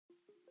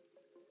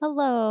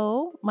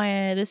Hello,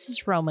 this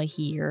is Roma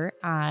here.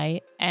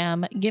 I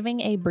am giving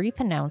a brief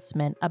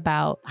announcement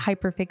about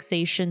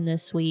hyperfixation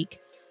this week.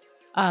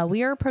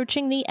 We are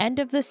approaching the end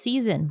of the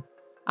season.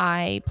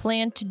 I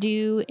plan to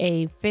do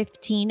a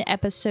 15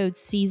 episode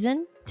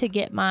season to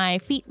get my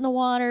feet in the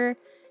water,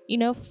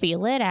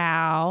 feel it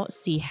out,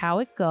 see how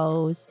it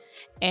goes,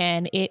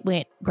 and it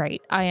went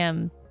great. I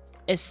am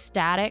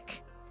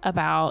ecstatic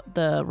about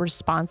the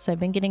response I've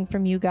been getting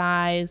from you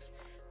guys.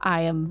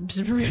 I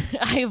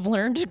have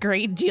learned a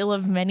great deal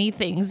of many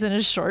things in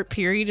a short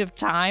period of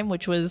time,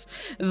 which was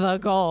the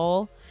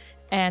goal.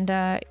 And,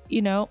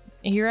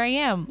 here I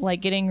am,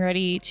 getting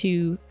ready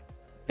to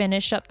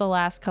finish up the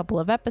last couple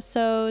of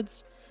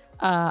episodes.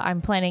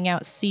 I'm planning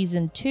out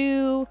season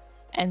 2.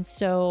 And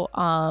so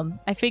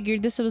I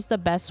figured this was the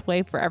best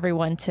way for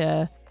everyone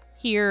to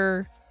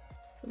hear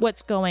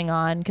what's going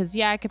on. Because,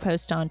 I could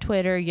post on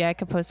Twitter. I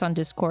could post on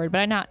Discord.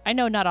 But I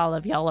know not all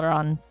of y'all are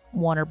on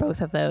one or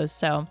both of those.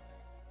 So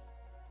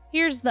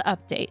here's the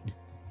update.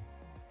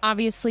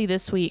 Obviously,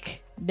 this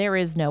week, there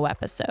is no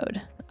episode.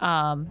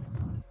 I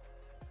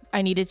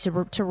needed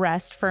to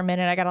rest for a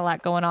minute. I got a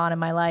lot going on in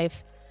my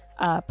life.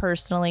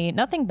 Personally,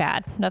 nothing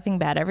bad.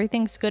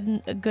 Everything's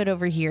good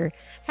over here.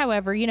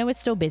 However, it's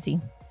still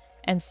busy.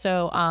 And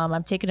so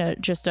I'm taking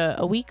just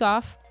a week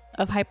off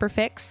of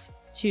Hyperfix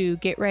to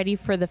get ready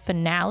for the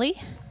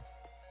finale,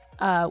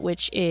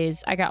 which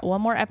is I got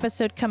one more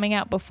episode coming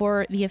out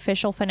before the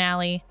official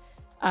finale.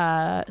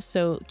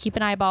 So keep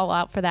an eyeball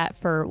out for that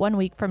for 1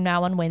 week from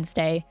now on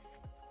Wednesday.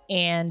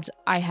 And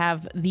I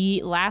have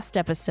the last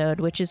episode,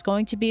 which is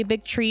going to be a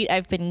big treat.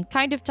 I've been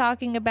kind of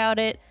talking about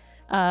it,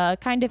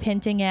 kind of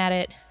hinting at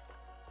it.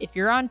 If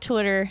you're on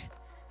Twitter,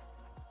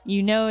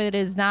 you know it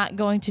is not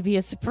going to be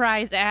a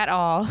surprise at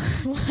all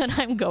what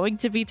I'm going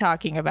to be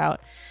talking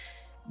about.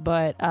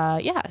 But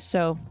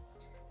so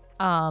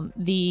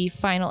the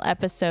final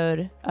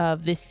episode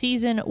of this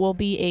season will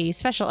be a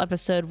special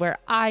episode where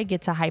I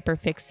get to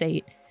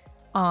hyperfixate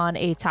on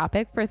a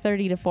topic for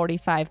 30 to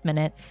 45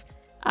 minutes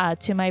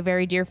to my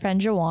very dear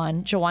friend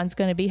Jawan. Jawan's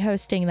going to be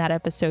hosting that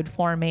episode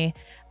for me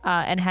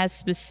and has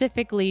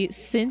specifically,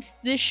 since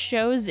this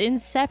show's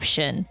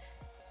inception,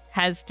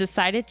 has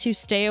decided to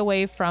stay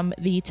away from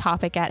the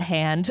topic at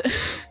hand.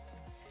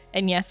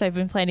 And yes, I've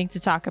been planning to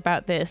talk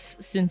about this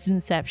since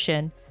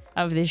inception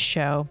of this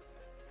show.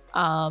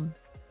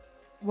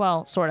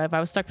 Well, sort of. I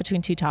was stuck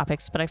between two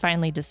topics, but I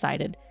finally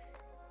decided.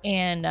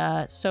 And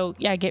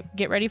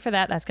get ready for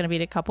that. That's going to be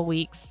in a couple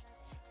weeks.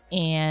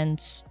 And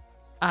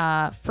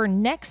for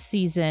next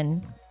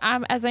season,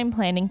 as I'm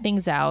planning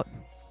things out,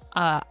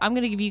 I'm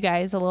going to give you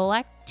guys a little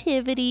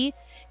activity.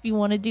 If you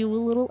want to do a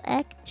little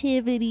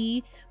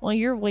activity while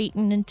you're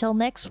waiting until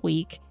next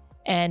week.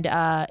 And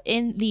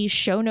in the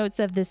show notes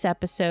of this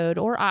episode,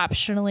 or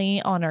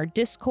optionally on our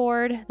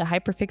Discord, the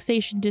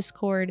Hyperfixation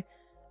Discord,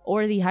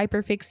 or the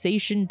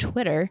Hyperfixation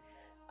Twitter,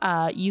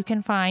 you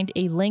can find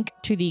a link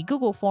to the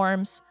Google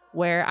Forms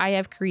where I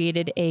have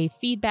created a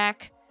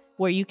feedback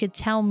where you could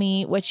tell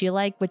me what you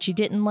like, what you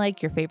didn't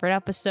like, your favorite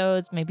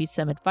episodes, maybe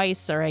some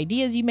advice or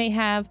ideas you may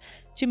have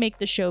to make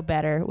the show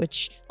better,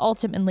 which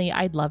ultimately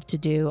I'd love to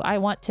do. I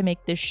want to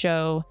make this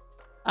show,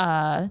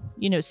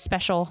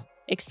 special,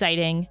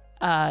 exciting.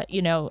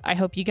 I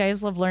hope you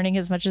guys love learning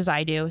as much as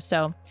I do.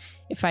 So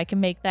if I can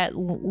make that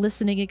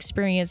listening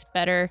experience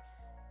better,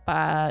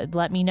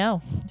 let me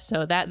know.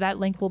 So that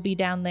link will be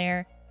down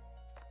there.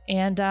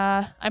 And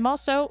I'm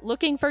also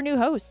looking for new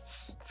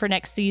hosts for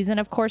next season.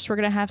 Of course, we're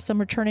going to have some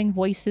returning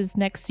voices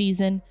next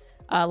season.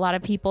 A lot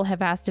of people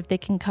have asked if they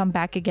can come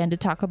back again to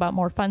talk about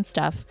more fun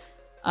stuff.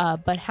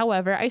 But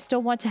however, I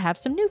still want to have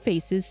some new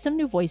faces, some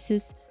new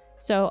voices.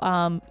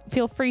 So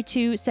feel free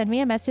to send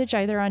me a message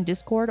either on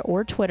Discord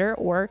or Twitter,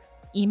 or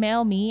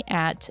email me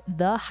at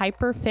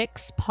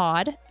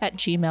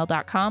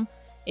thehyperfixpod@gmail.com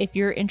if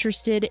you're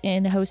interested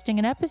in hosting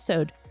an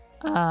episode.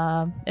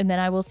 And then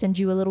I will send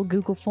you a little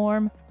Google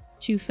form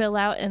to fill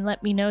out and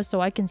let me know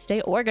so I can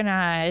stay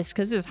organized,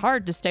 because it's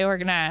hard to stay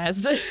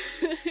organized.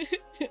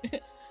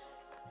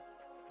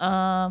 But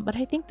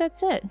I think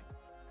that's it.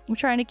 I'm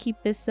trying to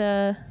keep this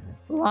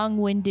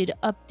long-winded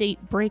update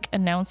break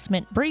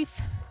announcement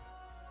brief.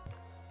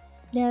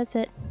 Yeah, that's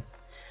it.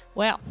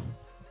 Well,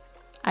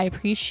 I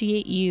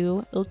appreciate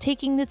you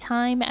taking the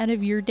time out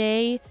of your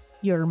day,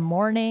 your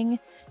morning,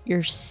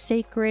 your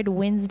sacred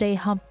Wednesday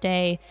hump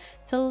day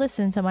to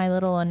listen to my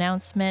little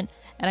announcement.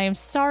 And I am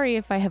sorry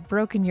if I have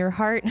broken your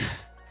heart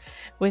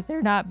with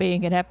there not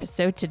being an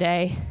episode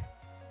today.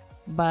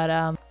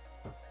 But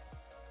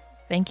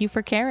thank you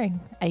for caring.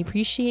 I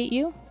appreciate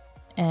you.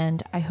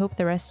 And I hope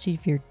the rest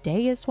of your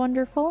day is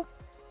wonderful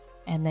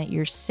and that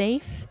you're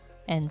safe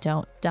and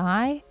don't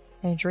die,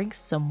 and drink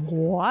some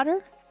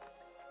water.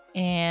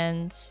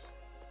 And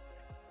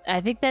I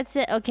think that's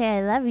it. Okay,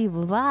 I love you.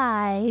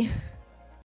 Bye-bye.